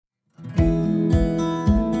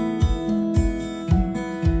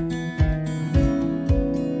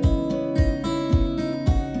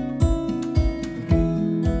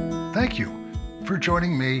Thank you for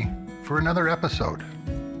joining me for another episode.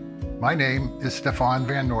 My name is Stefan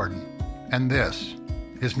Van Norden, and this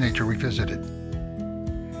is Nature Revisited.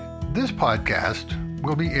 This podcast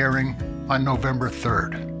will be airing on November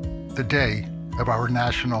 3rd, the day of our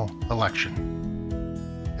national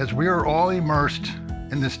election. As we are all immersed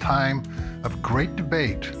in this time of great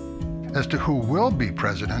debate as to who will be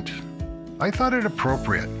president, I thought it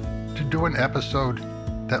appropriate to do an episode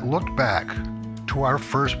that looked back to our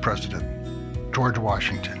first president, George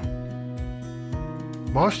Washington.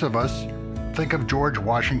 Most of us think of George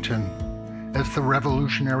Washington as the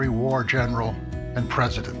Revolutionary War general and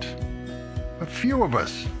president. But few of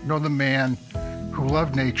us know the man who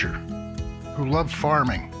loved nature, who loved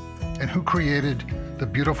farming, and who created the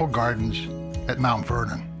beautiful gardens at Mount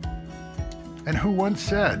Vernon, and who once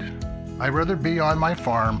said, "I'd rather be on my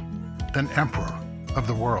farm than emperor of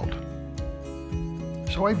the world."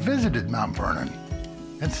 So I visited Mount Vernon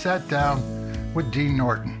and sat down with Dean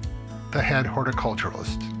Norton, the head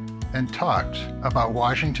horticulturalist, and talked about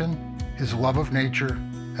Washington, his love of nature,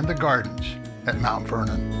 and the gardens at Mount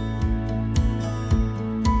Vernon.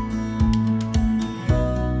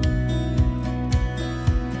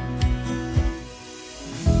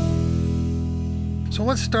 So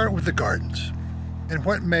let's start with the gardens and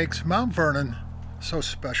what makes Mount Vernon so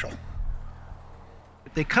special.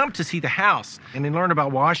 They come to see the house and they learn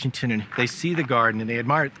about Washington and they see the garden and they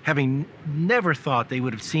admire it, having never thought they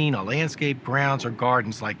would have seen a landscape, grounds, or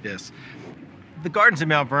gardens like this. The gardens at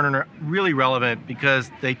Mount Vernon are really relevant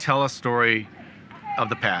because they tell a story of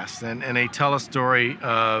the past and they tell a story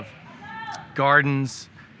of gardens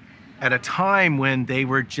at a time when they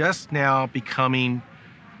were just now becoming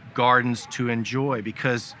gardens to enjoy,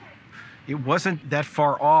 because it wasn't that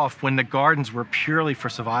far off when the gardens were purely for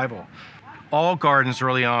survival. All gardens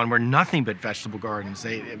early on were nothing but vegetable gardens.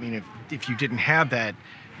 If you didn't have that,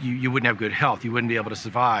 you wouldn't have good health. You wouldn't be able to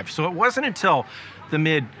survive. So it wasn't until the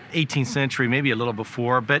mid-18th century, maybe a little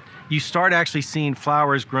before, but you start actually seeing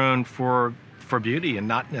flowers grown for beauty and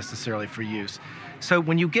not necessarily for use. So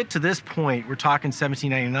when you get to this point, we're talking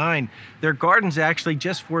 1799, there are gardens actually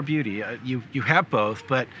just for beauty. You have both,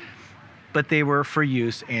 but they were for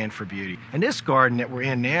use and for beauty. And this garden that we're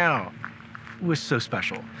in now was so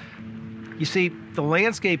special. You see, the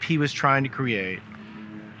landscape he was trying to create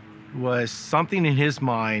was something in his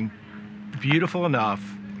mind beautiful enough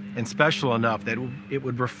and special enough that it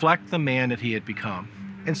would reflect the man that he had become.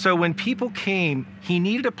 And so when people came, he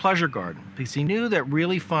needed a pleasure garden because he knew that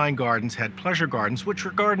really fine gardens had pleasure gardens, which were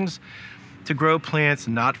gardens to grow plants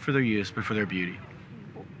not for their use, but for their beauty.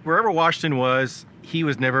 Wherever Washington was, he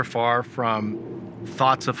was never far from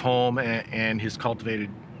thoughts of home and his cultivated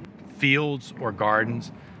fields or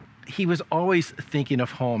gardens. He was always thinking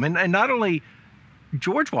of home. And not only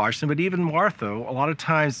George Washington, but even Martha. A lot of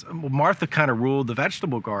times, Martha kind of ruled the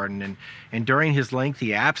vegetable garden. And during his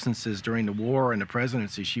lengthy absences during the war and the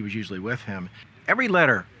presidency, she was usually with him. Every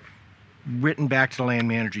letter written back to the land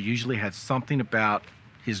manager usually had something about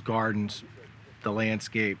his gardens, the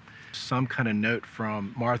landscape, some kind of note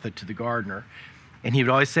from Martha to the gardener. And he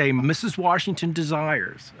would always say, "Mrs. Washington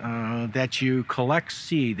desires that you collect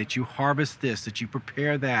seed, that you harvest this, that you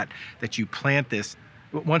prepare that you plant this."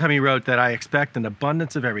 One time he wrote that, "I expect an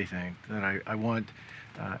abundance of everything, that I want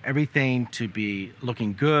everything to be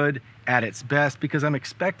looking good at its best, because I'm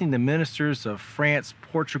expecting the ministers of France,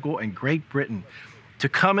 Portugal, and Great Britain to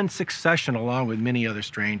come in succession along with many other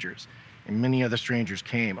strangers." And many other strangers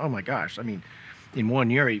came. Oh my gosh, in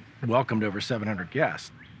 1 year he welcomed over 700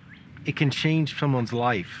 guests. It can change someone's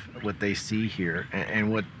life, what they see here and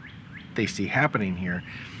what they see happening here.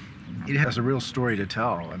 It has a real story to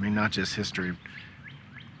tell. Not just history.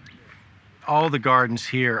 All the gardens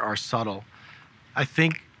here are subtle. I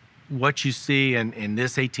think what you see in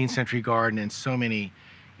this 18th century garden and so many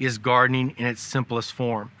is gardening in its simplest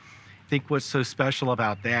form. I think what's so special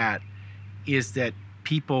about that is that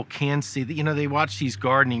people can see that, they watch these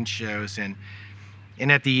gardening shows and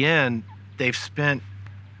at the end, they've spent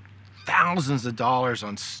thousands of dollars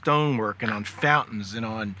on stonework and on fountains and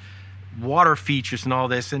on water features and all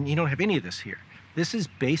this, and you don't have any of this here. This is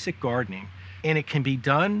basic gardening, and it can be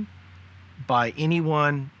done by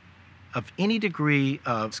anyone of any degree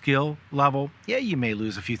of skill level. Yeah, you may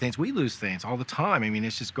lose a few things. We lose things all the time.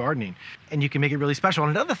 It's just gardening, and you can make it really special.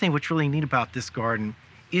 And another thing what's really neat about this garden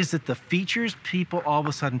is that the features people all of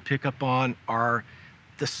a sudden pick up on are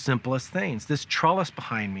the simplest things. This trellis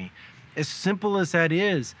behind me, as simple as that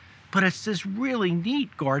is, but it's this really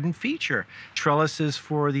neat garden feature. Trellises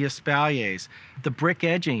for the espaliers, the brick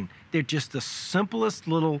edging, they're just the simplest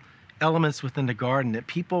little elements within the garden that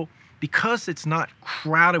people, because it's not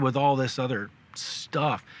crowded with all this other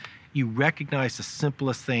stuff, you recognize the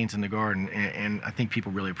simplest things in the garden, and I think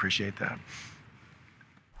people really appreciate that.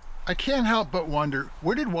 I can't help but wonder,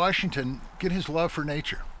 where did Washington get his love for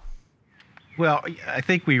nature? Well, I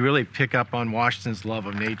think we really pick up on Washington's love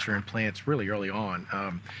of nature and plants really early on.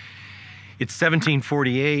 It's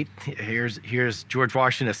 1748. Here's George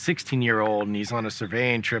Washington, a 16-year-old, and he's on a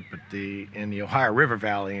surveying trip in the Ohio River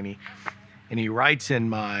Valley, and he writes in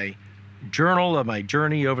my journal of my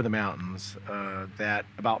journey over the mountains that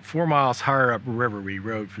about 4 miles higher up river we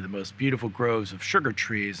rode through the most beautiful groves of sugar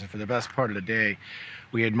trees, and for the best part of the day,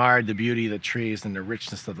 we admired the beauty of the trees and the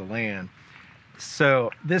richness of the land. So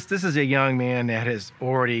this is a young man that is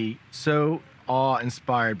already so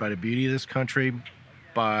awe-inspired by the beauty of this country,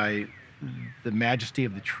 by the majesty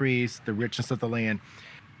of the trees, the richness of the land.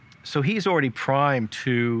 So he's already primed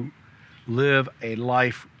to live a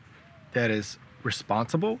life that is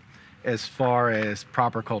responsible as far as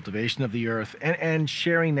proper cultivation of the earth and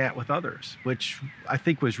sharing that with others, which I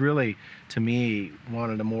think was really, to me, one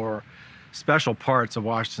of the more special parts of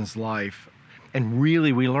Washington's life. And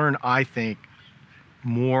really, we learn, I think,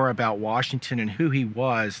 more about Washington and who he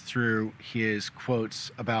was through his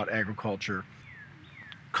quotes about agriculture,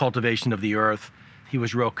 cultivation of the earth. He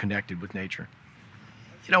was real connected with nature.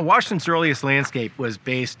 You know, Washington's earliest landscape was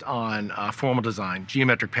based on formal design,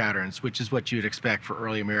 geometric patterns, which is what you'd expect for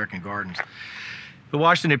early American gardens. But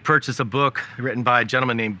Washington had purchased a book written by a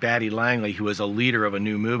gentleman named Batty Langley, who was a leader of a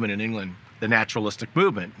new movement in England, the naturalistic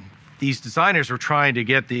movement. These designers were trying to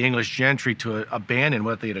get the English gentry to abandon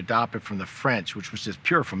what they had adopted from the French, which was just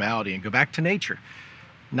pure formality, and go back to nature.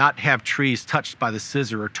 Not have trees touched by the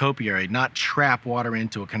scissor or topiary, not trap water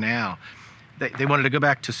into a canal. They wanted to go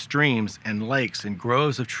back to streams and lakes and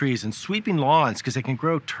groves of trees and sweeping lawns because they can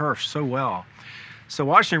grow turf so well. So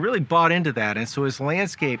Washington really bought into that, and so his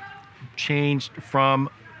landscape changed from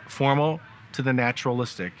formal to the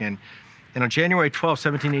naturalistic. And on January 12,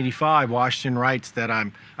 1785, Washington writes that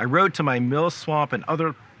I rode to my mill swamp and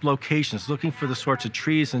other locations looking for the sorts of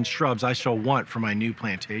trees and shrubs I shall want for my new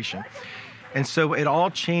plantation. And so it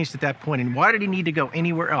all changed at that point. And why did he need to go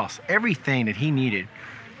anywhere else? Everything that he needed,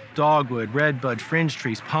 dogwood, redbud, fringe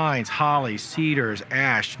trees, pines, holly, cedars,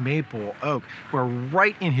 ash, maple, oak, were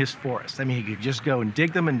right in his forest. I mean, he could just go and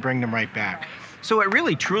dig them and bring them right back. So it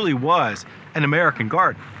really, truly was an American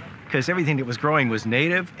garden, because everything that was growing was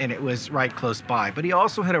native and it was right close by. But he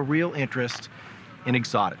also had a real interest in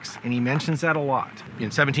exotics, and he mentions that a lot.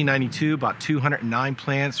 In 1792, bought 209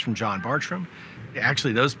 plants from John Bartram.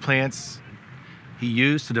 Actually, those plants he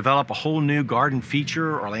used to develop a whole new garden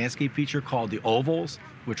feature or landscape feature called the ovals,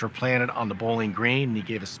 which were planted on the Bowling Green, and he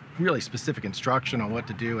gave us really specific instruction on what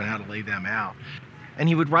to do and how to lay them out. And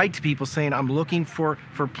he would write to people saying, I'm looking for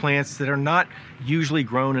plants that are not usually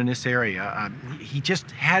grown in this area. He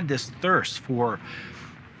just had this thirst for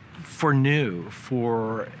new,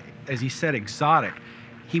 for, as he said, exotic.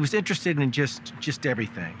 He was interested in just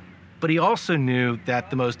everything. But he also knew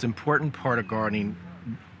that the most important part of gardening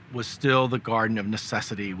was still the garden of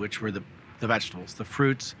necessity, which were the vegetables, the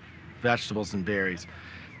fruits, vegetables, and berries.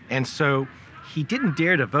 And so he didn't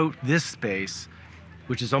dare devote this space,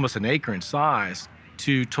 which is almost an acre in size,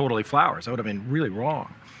 to totally flowers. That would have been really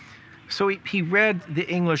wrong. So he read the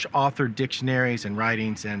English authored dictionaries and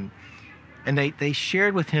writings, and they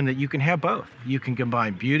shared with him that you can have both. You can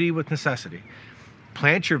combine beauty with necessity.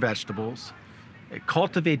 Plant your vegetables,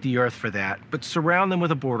 cultivate the earth for that, but surround them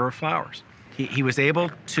with a border of flowers. He was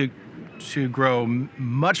able to grow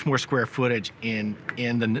much more square footage in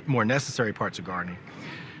the more necessary parts of gardening.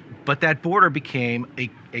 But that border became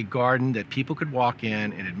a garden that people could walk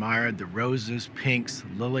in and admire the roses, pinks,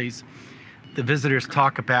 lilies. The visitors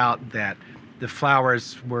talk about that the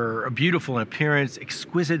flowers were beautiful in appearance,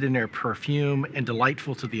 exquisite in their perfume, and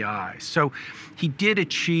delightful to the eye. So he did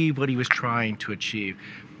achieve what he was trying to achieve.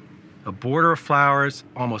 A border of flowers,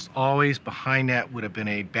 almost always behind that would have been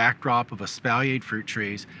a backdrop of espaliered fruit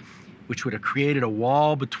trees, which would have created a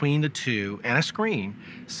wall between the two and a screen,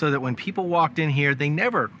 so that when people walked in here, they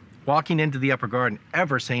never, walking into the upper garden,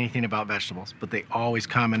 ever say anything about vegetables, but they always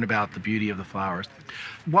comment about the beauty of the flowers.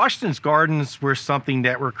 Washington's gardens were something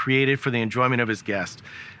that were created for the enjoyment of his guests.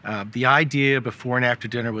 The idea before and after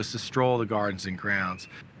dinner was to stroll the gardens and grounds.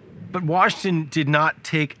 But Washington did not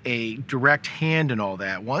take a direct hand in all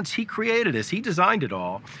that. Once he created this, he designed it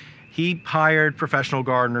all. He hired professional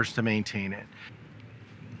gardeners to maintain it.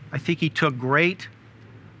 I think he took great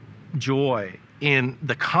joy in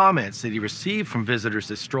the comments that he received from visitors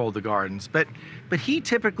that strolled the gardens. But he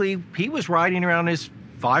was riding around his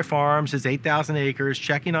 5 farms, his 8,000 acres,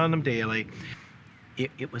 checking on them daily.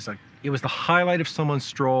 It was the highlight of someone's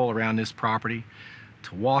stroll around this property,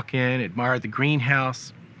 to walk in, admire the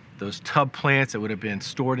greenhouse, those tub plants that would have been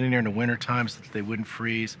stored in there in the wintertime so that they wouldn't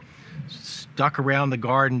freeze, stuck around the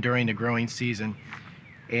garden during the growing season,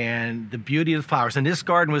 and the beauty of the flowers. And this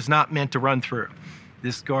garden was not meant to run through.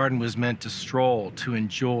 This garden was meant to stroll, to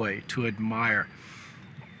enjoy, to admire.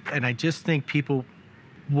 And I just think people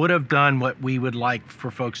would have done what we would like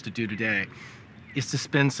for folks to do today, is to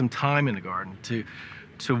spend some time in the garden,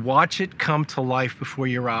 to watch it come to life before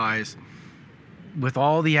your eyes with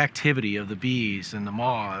all the activity of the bees and the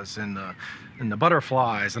moths and the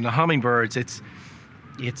butterflies and the hummingbirds.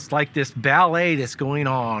 It's like this ballet that's going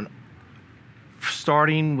on,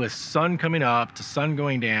 starting with sun coming up to sun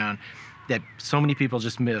going down, that so many people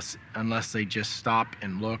just miss unless they just stop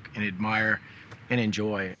and look and admire and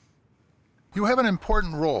enjoy. You have an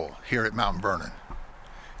important role here at Mount Vernon.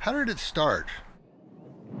 How did it start?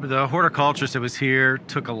 The horticulturist that was here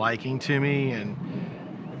took a liking to me and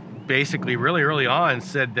basically really early on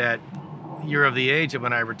said that you're of the age that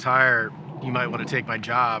when I retire, you might want to take my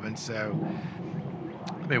job. And so,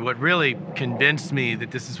 I mean, what really convinced me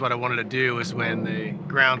that this is what I wanted to do was when the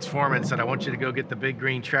grounds foreman said, I want you to go get the big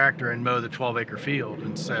green tractor and mow the 12-acre field.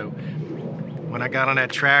 And so when I got on that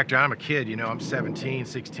tractor, I'm a kid, you know, I'm 17,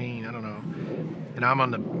 16, I don't know. And I'm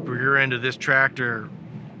on the rear end of this tractor.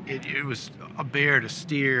 It was a bear to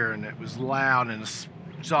steer, and it was loud, and the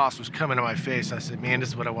exhaust was coming to my face. I said, man, this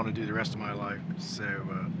is what I want to do the rest of my life. So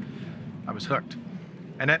I was hooked.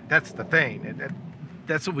 And that's the thing.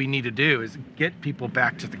 That's what we need to do, is get people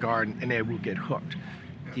back to the garden, and they will get hooked.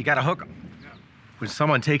 You got to hook them. When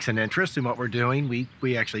someone takes an interest in what we're doing,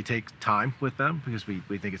 we actually take time with them because we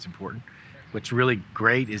think it's important. What's really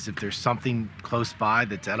great is if there's something close by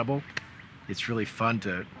that's edible, it's really fun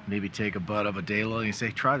to maybe take a bud of a daylily and you say,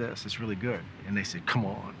 try this, it's really good. And they say, come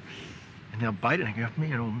on. And they'll bite it and go,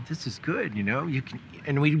 man, this is good, you know? You can,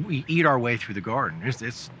 and we eat our way through the garden.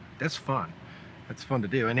 That's fun. That's fun to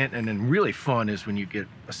do. And then really fun is when you get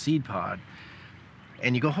a seed pod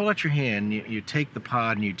and you go hold out your hand, and you take the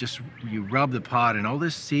pod and you rub the pod, and all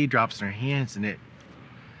this seed drops in their hands, and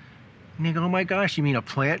you go, oh my gosh, you mean a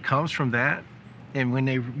plant comes from that? And when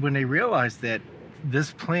they realize that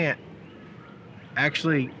this plant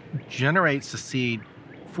actually generates a seed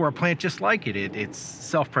for a plant just like it. It's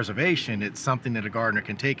self-preservation. It's something that a gardener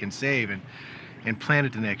can take and save and plant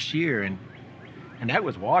it the next year. And that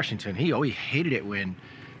was Washington. He always hated it when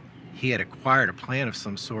he had acquired a plant of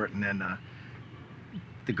some sort and then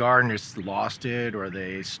the gardeners lost it or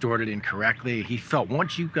they stored it incorrectly. He felt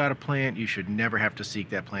once you got a plant, you should never have to seek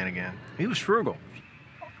that plant again. He was frugal.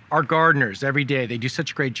 Our gardeners, every day, they do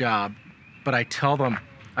such a great job, but I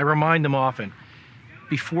remind them often,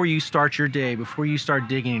 before you start your day, before you start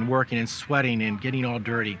digging and working and sweating and getting all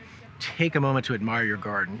dirty, take a moment to admire your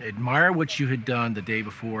garden. Admire what you had done the day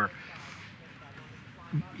before.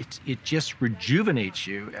 It just rejuvenates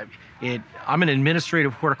you. I'm an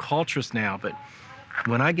administrative horticulturist now, but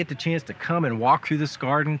when I get the chance to come and walk through this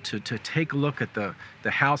garden, to take a look at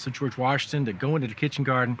the house of George Washington, to go into the kitchen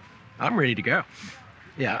garden, I'm ready to go.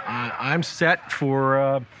 Yeah, I'm set for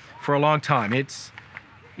a long time. It's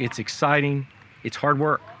exciting. It's hard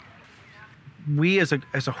work. We as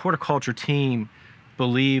a horticulture team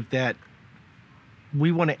believe that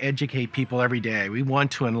we want to educate people every day. We want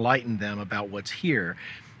to enlighten them about what's here.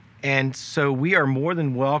 And so we are more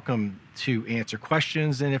than welcome to answer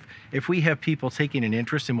questions. And if we have people taking an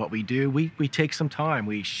interest in what we do, we take some time.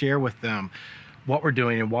 We share with them what we're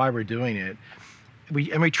doing and why we're doing it.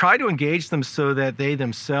 We try to engage them so that they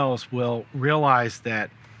themselves will realize that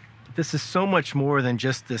this is so much more than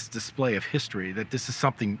just this display of history, that this is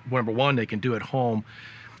something, number one, they can do at home,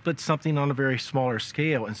 but something on a very smaller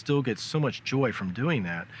scale and still get so much joy from doing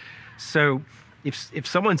that. So if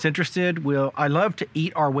someone's interested, I love to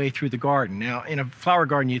eat our way through the garden. Now, in a flower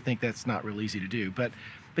garden, you think that's not real easy to do, but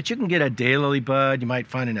you can get a daylily bud, you might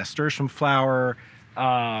find a nasturtium flower,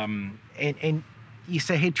 and you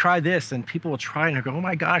say, hey, try this, and people will try it and go, oh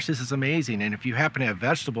my gosh, this is amazing. And if you happen to have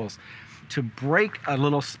vegetables, to break a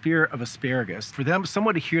little spear of asparagus, for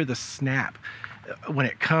someone to hear the snap when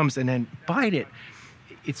it comes and then bite it,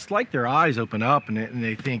 it's like their eyes open up and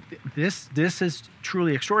they think, this is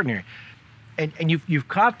truly extraordinary. And you've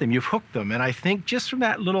caught them, you've hooked them. And I think just from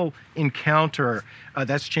that little encounter,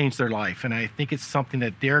 that's changed their life. And I think it's something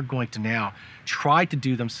that they're going to now try to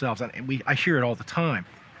do themselves. And I hear it all the time.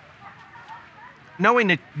 Knowing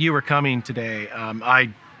that you were coming today,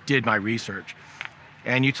 I did my research.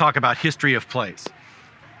 And you talk about history of place.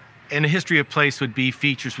 And the history of place would be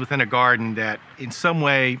features within a garden that in some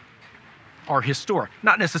way are historic.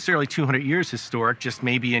 Not necessarily 200 years historic, just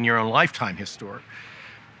maybe in your own lifetime historic.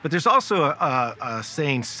 But there's also a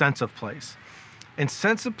saying sense of place. And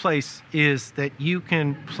sense of place is that you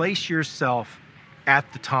can place yourself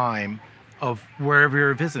at the time of wherever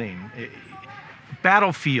you're visiting.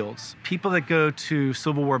 Battlefields, people that go to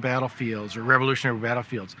Civil War battlefields or Revolutionary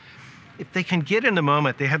battlefields, if they can get in the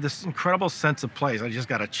moment, they have this incredible sense of place. I just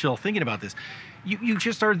got a chill thinking about this. You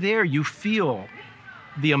just are there. You feel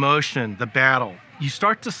the emotion, the battle. You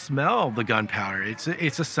start to smell the gunpowder. It's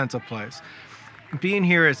a sense of place. Being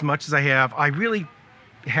here as much as I have, I really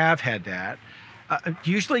have had that.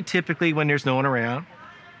 Usually, typically, when there's no one around,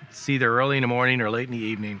 it's either early in the morning or late in the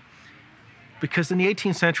evening. Because in the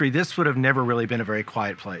 18th century, this would have never really been a very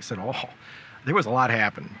quiet place at all. There was a lot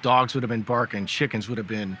happening. Dogs would have been barking, chickens would have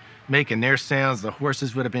been making their sounds, the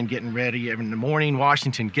horses would have been getting ready. In the morning,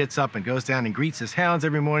 Washington gets up and goes down and greets his hounds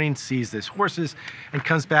every morning, sees his horses, and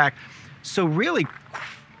comes back. So really,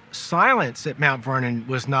 silence at Mount Vernon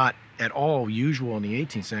was not at all usual in the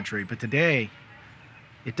 18th century, but today,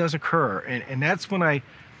 it does occur. And that's when I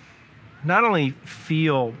not only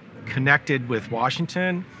feel connected with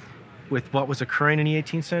Washington, with what was occurring in the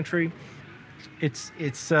 18th century,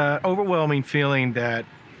 it's an overwhelming feeling that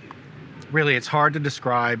really it's hard to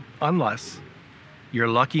describe unless you're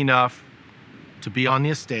lucky enough to be on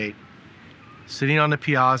the estate, sitting on the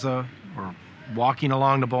piazza or walking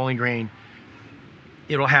along the Bowling Green.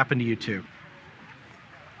 It'll happen to you too.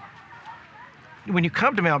 When you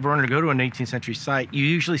come to Mount Vernon or go to an 18th century site, you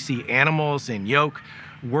usually see animals in yoke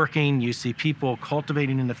working. You see people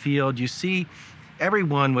cultivating in the field. You see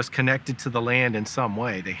everyone was connected to the land in some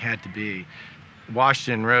way. They had to be.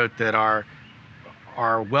 Washington wrote that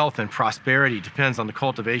our wealth and prosperity depends on the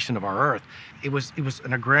cultivation of our earth. It was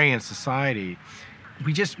an agrarian society.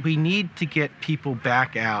 We need to get people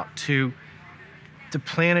back out to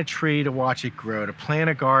plant a tree, to watch it grow, to plant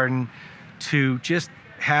a garden, to just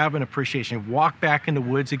have an appreciation. Walk back in the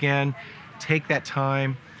woods again, take that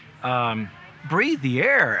time, breathe the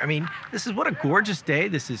air. I mean, this is what a gorgeous day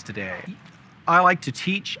this is today. I like to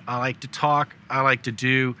teach, I like to talk, I like to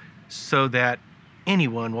do so that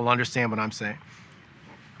anyone will understand what I'm saying.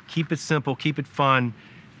 Keep it simple, keep it fun.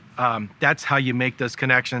 That's how you make those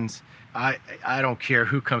connections. I don't care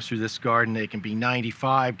who comes through this garden. They can be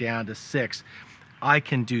 95 down to 6. I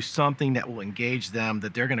can do something that will engage them,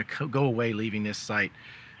 that they're going to go away leaving this site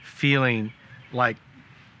feeling like,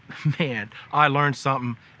 man, I learned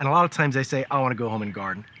something. And a lot of times they say, I want to go home and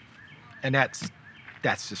garden. And that's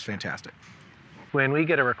just fantastic. When we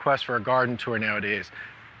get a request for a garden tour nowadays,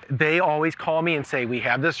 they always call me and say, we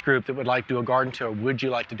have this group that would like to do a garden tour. Would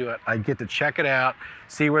you like to do it? I get to check it out,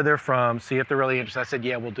 see where they're from, see if they're really interested. I said,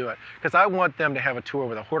 yeah, we'll do it. Because I want them to have a tour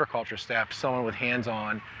with a horticulture staff, someone with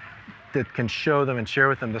hands-on, that can show them and share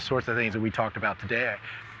with them the sorts of things that we talked about today.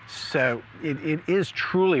 So it is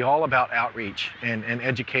truly all about outreach and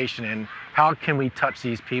education and how can we touch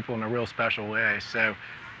these people in a real special way. So,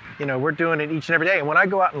 we're doing it each and every day. And when I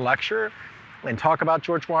go out and lecture and talk about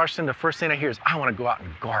George Washington, the first thing I hear is, I want to go out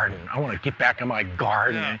and garden. I want to get back in my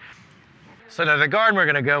garden. Yeah. So now the garden we're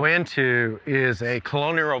going to go into is a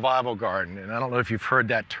colonial revival garden. And I don't know if you've heard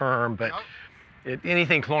that term, but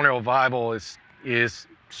anything colonial revival is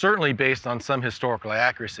certainly based on some historical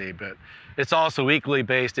accuracy, but it's also equally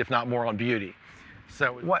based, if not more, on beauty.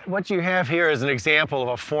 So what you have here is an example of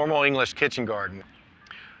a formal English kitchen garden.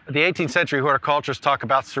 The 18th century horticulturists talk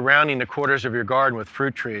about surrounding the quarters of your garden with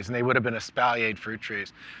fruit trees, and they would have been espaliered fruit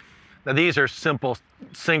trees. Now these are simple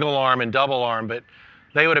single arm and double arm, but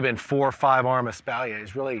they would have been 4 or 5 arm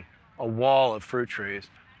espaliers, really a wall of fruit trees.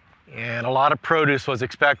 And a lot of produce was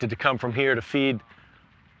expected to come from here to feed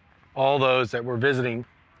all those that were visiting.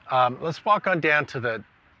 Let's walk on down to the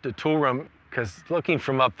tool room, because looking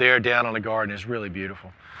from up there down on the garden is really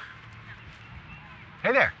beautiful.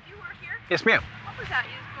 Hey there. You work here? Yes, ma'am. What was that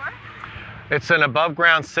used for? It's an above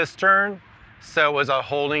ground cistern. So it was a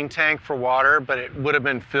holding tank for water, but it would have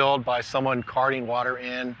been filled by someone carting water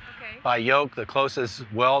in by yoke. The closest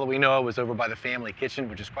well that we know of was over by the family kitchen,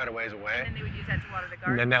 which is quite a ways away. And then they would use that to water the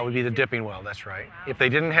garden? And then that would be the dipping well, that's right. Wow. If they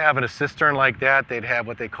didn't have a cistern like that, they'd have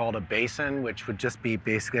what they called a basin, which would just be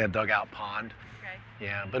basically a dugout pond. Okay.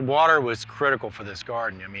 Yeah, but water was critical for this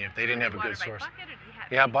garden. I mean, if they didn't have a good source. Bucket, or did you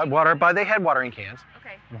have Yeah, they had watering cans.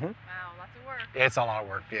 Okay. Mm-hmm. Wow, lots of work. It's a lot of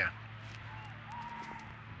work, yeah.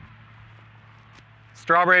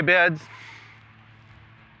 Strawberry beds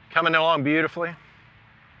coming along beautifully.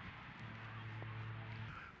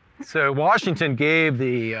 So Washington gave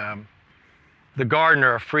the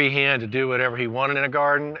gardener a free hand to do whatever he wanted in a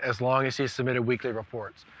garden as long as he submitted weekly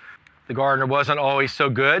reports. The gardener wasn't always so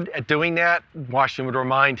good at doing that. Washington would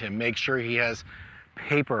remind him, make sure he has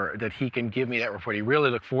paper that he can give me that report. He really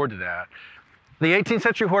looked forward to that. The 18th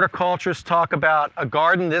century horticulturists talk about a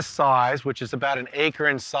garden this size, which is about an acre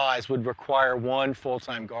in size, would require one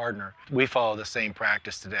full-time gardener. We follow the same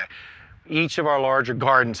practice today. Each of our larger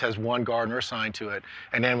gardens has one gardener assigned to it,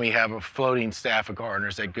 and then we have a floating staff of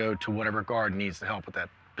gardeners that go to whatever garden needs the help at that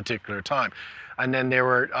particular time. And then there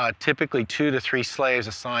were typically 2 to 3 slaves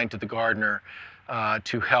assigned to the gardener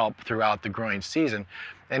to help throughout the growing season.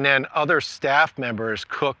 And then other staff members,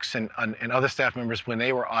 cooks and other staff members, when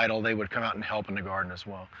they were idle, they would come out and help in the garden as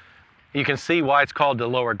well. You can see why it's called the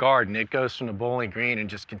lower garden. It goes from the Bowling Green and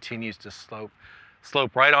just continues to slope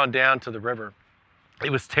right on down to the river. It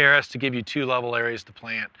was terraced to give you 2 level areas to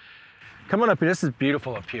plant. Come on up here, this is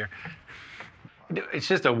beautiful up here. It's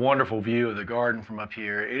just a wonderful view of the garden from up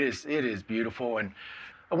here. It is beautiful. And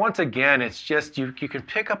once again, it's just, you can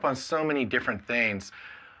pick up on so many different things.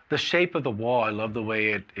 The shape of the wall, I love the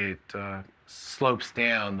way it slopes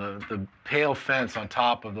down, the pale fence on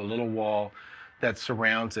top of the little wall that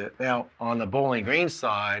surrounds it. Now, on the Bowling Green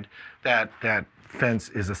side, that fence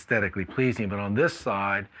is aesthetically pleasing, but on this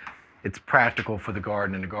side, it's practical for the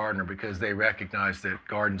garden and the gardener because they recognize that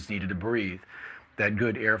gardens needed to breathe, that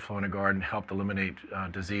good airflow in a garden helped eliminate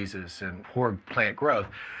diseases and poor plant growth.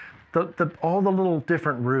 All the little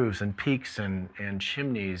different roofs and peaks and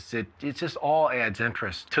chimneys, it just all adds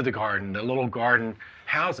interest to the garden. The little garden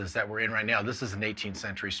houses that we're in right now, this is an 18th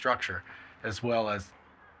century structure, as well as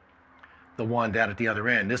the one down at the other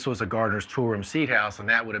end. This was a gardener's toolroom seat house, and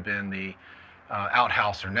that would have been the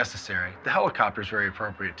outhouse or necessary. The helicopter is very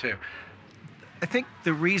appropriate too. I think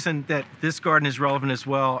the reason that this garden is relevant as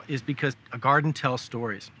well is because a garden tells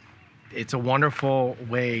stories. It's a wonderful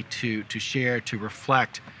way to share, to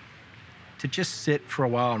reflect, to just sit for a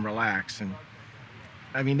while and relax. And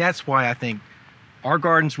I mean, that's why I think our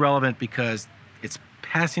garden's relevant, because it's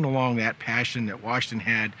passing along that passion that Washington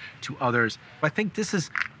had to others. I think this is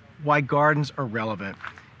why gardens are relevant.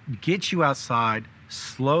 Get you outside,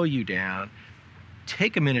 slow you down,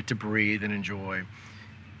 take a minute to breathe and enjoy.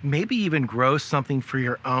 Maybe even grow something for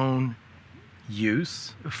your own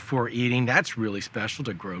use for eating. That's really special,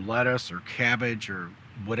 to grow lettuce or cabbage or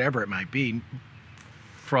whatever it might be.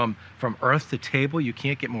 From earth to table, you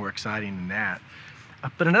can't get more exciting than that.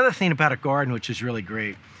 But another thing about a garden, which is really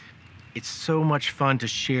great, it's so much fun to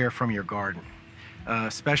share from your garden,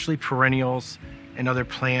 especially perennials and other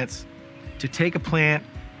plants. To take a plant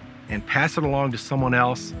and pass it along to someone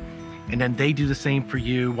else, and then they do the same for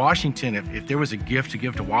you. Washington, if there was a gift to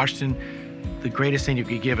give to Washington, the greatest thing you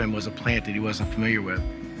could give him was a plant that he wasn't familiar with.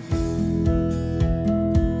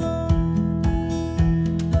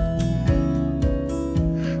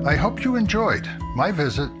 I hope you enjoyed my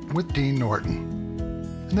visit with Dean Norton,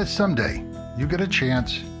 and that someday you get a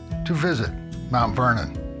chance to visit Mount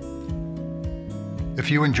Vernon. If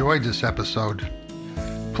you enjoyed this episode,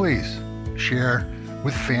 please share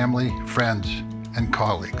with family, friends, and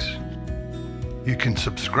colleagues. You can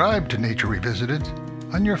subscribe to Nature Revisited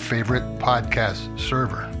on your favorite podcast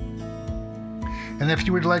server. And if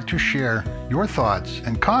you would like to share your thoughts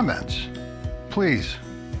and comments, please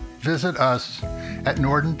visit us at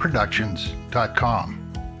nortonproductions.com.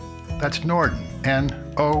 That's Norton, Noorten,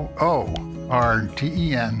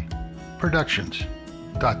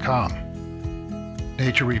 Productions.com.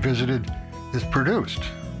 Nature Revisited is produced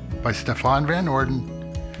by Stefan Van Orden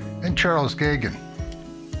and Charles Gagan.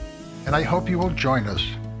 And I hope you will join us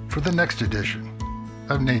for the next edition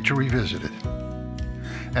of Nature Revisited.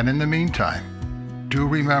 And in the meantime, do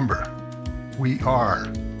remember, we are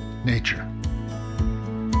nature.